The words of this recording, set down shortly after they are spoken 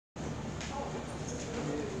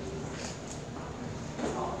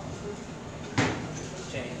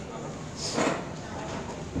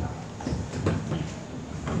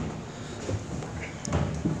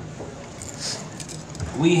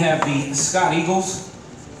We have the Scott Eagles,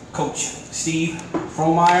 Coach Steve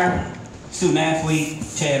Fromeyer, student athlete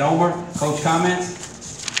Chad Ohmer. Coach,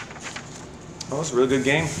 comments? Well, it was a really good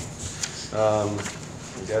game. I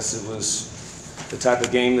guess it was the type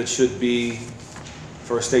of game that should be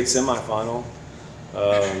for a state semifinal.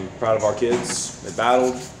 Proud of our kids. They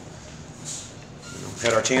battled,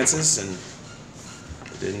 had our chances, and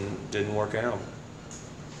it didn't work out.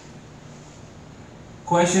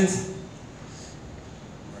 Questions?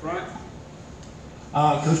 Right.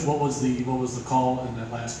 Coach, what was the call in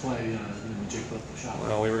that last play? When Jake left the shot.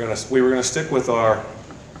 Well, we were gonna stick with our.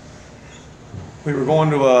 We were going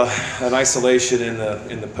to an isolation in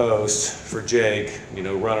the post for Jake.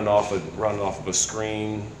 Running off of a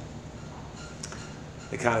screen.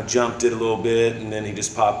 They kind of jumped it a little bit, and then he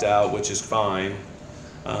just popped out, which is fine.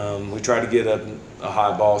 We tried to get a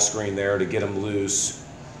high ball screen there to get him loose,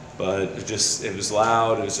 but it was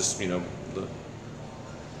loud. It was just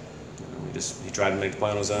he tried to make the play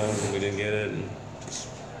on his own, and we didn't get it. And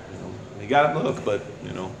he got it look, but I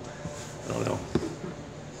don't know.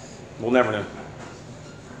 We'll never know.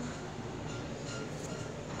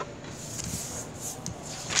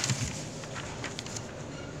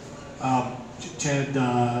 Chad,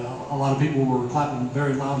 a lot of people were clapping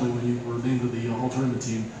very loudly when you were named to the All-Tournament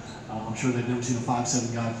team. I'm sure they've never seen a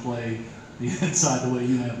 5'7" guy play the inside the way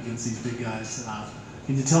you have against these big guys.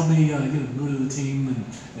 Can you tell me, the mood of the team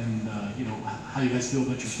and how you guys feel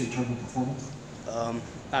about your state tournament performance?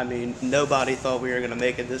 I mean, nobody thought we were going to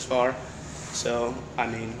make it this far. So, I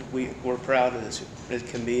mean, we're proud as it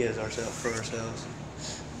can be for ourselves.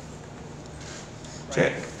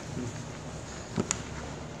 Chad.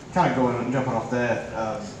 Kind of jumping off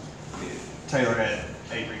that, Taylor had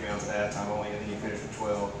 8 rebounds at halftime only, and then he finished with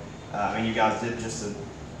 12. I mean, you guys did just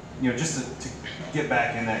to get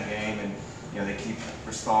back in that game, and they keep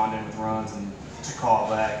responding with runs and to call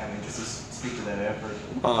back. I mean, just to speak to that effort.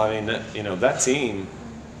 Well, I mean, that team.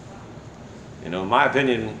 In my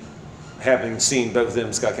opinion, having seen both of them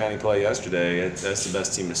in Scott County play yesterday, that's the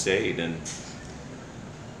best team in the state, and.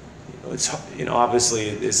 It's obviously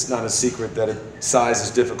it's not a secret that size is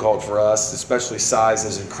difficult for us, especially size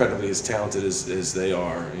as incredibly as talented as they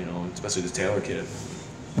are. Especially the Taylor kid.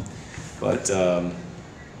 But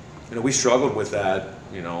we struggled with that.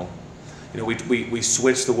 We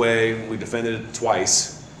switched the way we defended it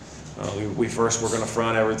twice. We first were going to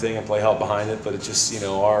front everything and play help behind it, but it just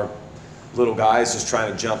our little guys just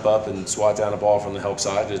trying to jump up and swat down the ball from the help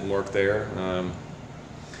side didn't work there.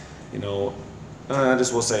 I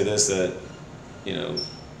just will say this, that,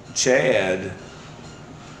 Chad,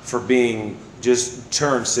 for being just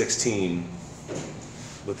turned 16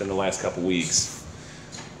 within the last couple weeks,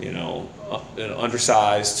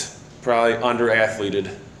 undersized, probably under-athleted,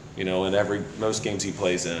 in most games he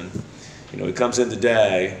plays in. He comes in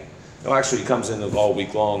today, actually he comes in all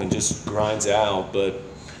week long and just grinds out, but,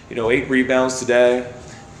 8 rebounds today.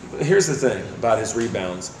 Here's the thing about his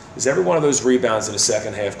rebounds. Is every one of those rebounds in the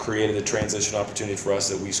second half created a transition opportunity for us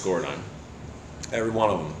that we scored on. Every one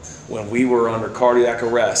of them. When we were under cardiac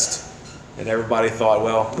arrest and everybody thought,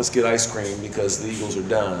 well, let's get ice cream because the Eagles are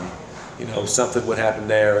done. Something would happen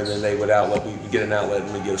there, and then they would we'd get an outlet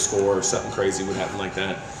and we'd get a score, or something crazy would happen like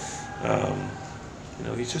that.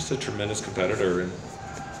 He's just a tremendous competitor,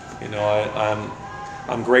 and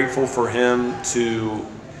I'm grateful for him to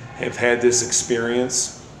have had this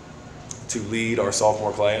experience to lead our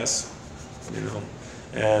sophomore class,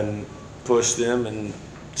 and push them and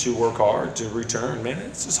to work hard to return. Man,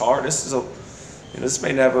 it's just hard. This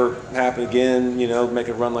may never happen again. Make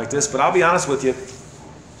a run like this. But I'll be honest with you.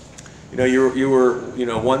 You were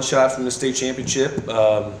one shot from the state championship.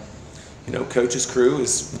 Coach's crew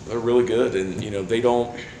are really good, and they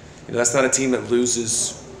don't. That's not a team that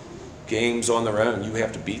loses games on their own. You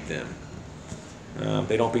have to beat them.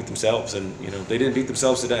 They don't beat themselves, and they didn't beat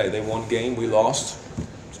themselves today. They won a game, we lost.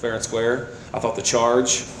 It's fair and square. I thought the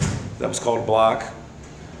charge that was called a block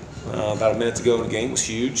about a minute to go in the game was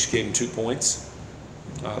huge. Gave them 2 points.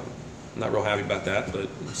 I'm not real happy about that, but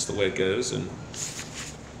it's the way it goes, and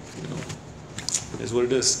it is what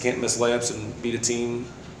it is. Can't miss layups and beat a team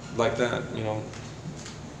like that,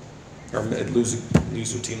 or lose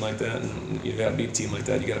to a team like that, and you got to beat a team like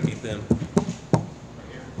that. You got to beat them.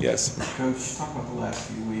 Yes. Coach, talk about the last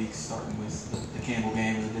few weeks, starting with the Campbell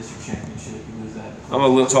game and the district championship. You lose that. I'm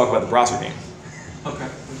going to talk about the Browser game. Okay,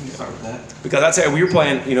 we can start with that. Because I tell you, we were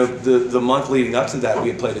playing, the month leading up to that, we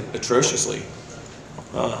had played atrociously.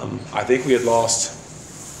 I think we had lost,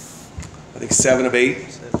 7 of 8.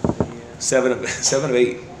 7 of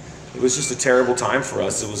 8. It was just a terrible time for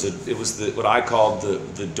us. It was what I called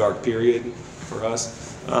the dark period for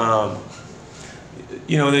us.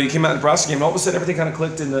 you know, then you came out in the process game, and all of a sudden everything kind of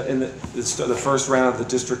clicked in the first round of the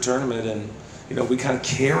district tournament, and you know, we kind of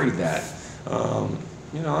carried that.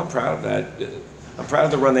 You know, I'm proud of that. I'm proud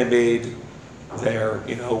of the run they made there.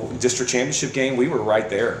 You know, district championship game, we were right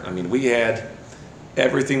there. I mean, we had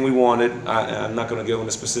everything we wanted. I'm not going to go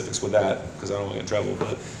into specifics with that because I don't want to get in trouble,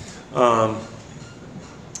 but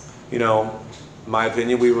you know, in my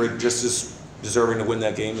opinion, we were just as deserving to win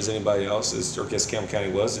that game as anybody else, as Campbell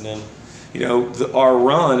County was. And then, you know, our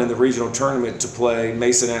run in the regional tournament to play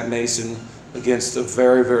Mason at Mason against a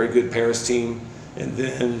very, very good Paris team, and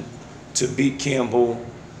then to beat Campbell,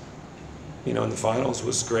 you know, in the finals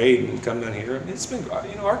was great. And come down here, I mean, it's been,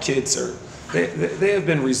 you know, our kids are, they have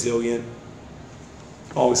been resilient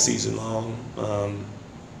all season long.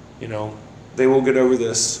 You know, they will get over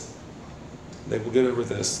this. They will get over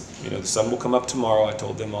this. You know, the sun will come up tomorrow. I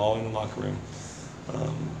told them all in the locker room.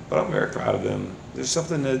 But I'm very proud of them. There's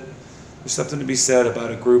something to be said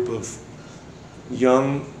about a group of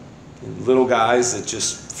young little guys that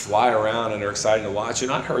just fly around and are exciting to watch.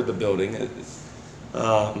 And I heard the building.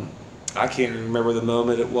 I can't remember the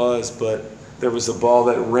moment it was, but there was a ball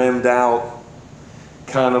that rimmed out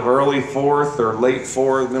kind of early fourth or late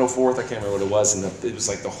fourth, middle fourth. I can't remember what it was, and it was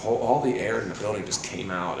like all the air in the building just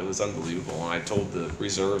came out. It was unbelievable. And I told the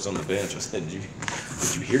reserves on the bench, I said, "Did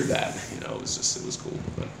you hear that?" You know, it was cool.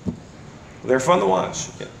 But they're fun to watch.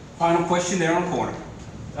 Yeah. Final question there on the corner.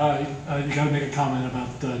 You got to make a comment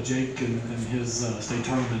about Jake and his state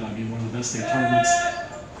tournament. I mean, one of the best state tournaments,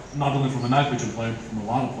 not only from a ninth region player, but from a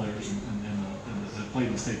lot of players that played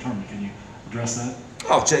in the state tournament. Can you address that?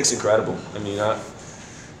 Oh, Jake's incredible. I mean,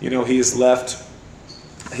 you know, he has left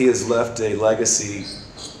a legacy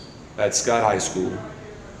at Scott High School.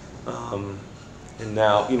 And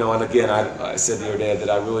now, you know, and again, I said the other day that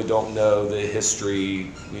I really don't know the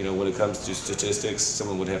history, you know, when it comes to statistics.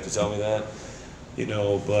 Someone would have to tell me that, you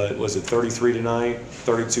know, but was it 33 tonight,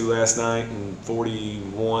 32 last night, and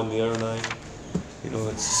 41 the other night? You know,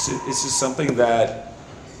 it's just something that,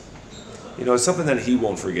 you know, it's something that he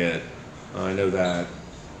won't forget. I know that.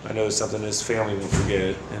 I know it's something his family won't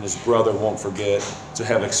forget, and his brother won't forget to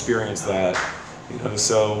have experienced that. You know,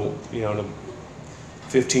 so, you know,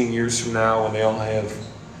 15 years from now, when they all have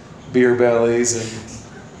beer bellies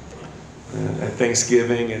and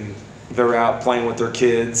Thanksgiving, and they're out playing with their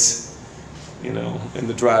kids, you know, in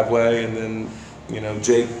the driveway, and then, you know,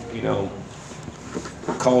 Jake, you know,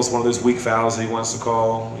 calls one of those weak fouls he wants to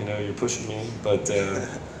call. You know, you're pushing me, but.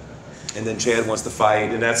 And then Chad wants to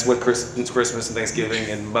fight, and that's what Christmas and Thanksgiving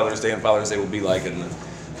and Mother's Day and Father's Day will be like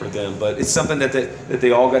for them. But it's something that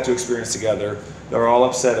they all got to experience together. They're all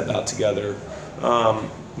upset about together,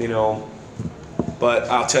 you know. But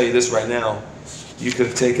I'll tell you this right now: you could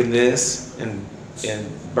have taken this and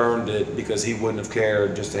burned it because he wouldn't have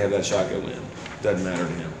cared just to have that shot go in. Doesn't matter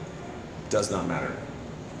to him. Does not matter.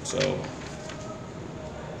 So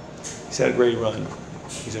he's had a great run.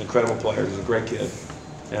 He's an incredible player. He's a great kid.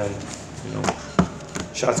 And, you know,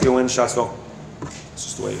 shots go in, shots don't. It's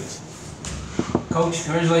just the way it is. Coach,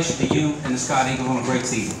 congratulations to you and the Scott Eagles on a great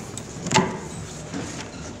season.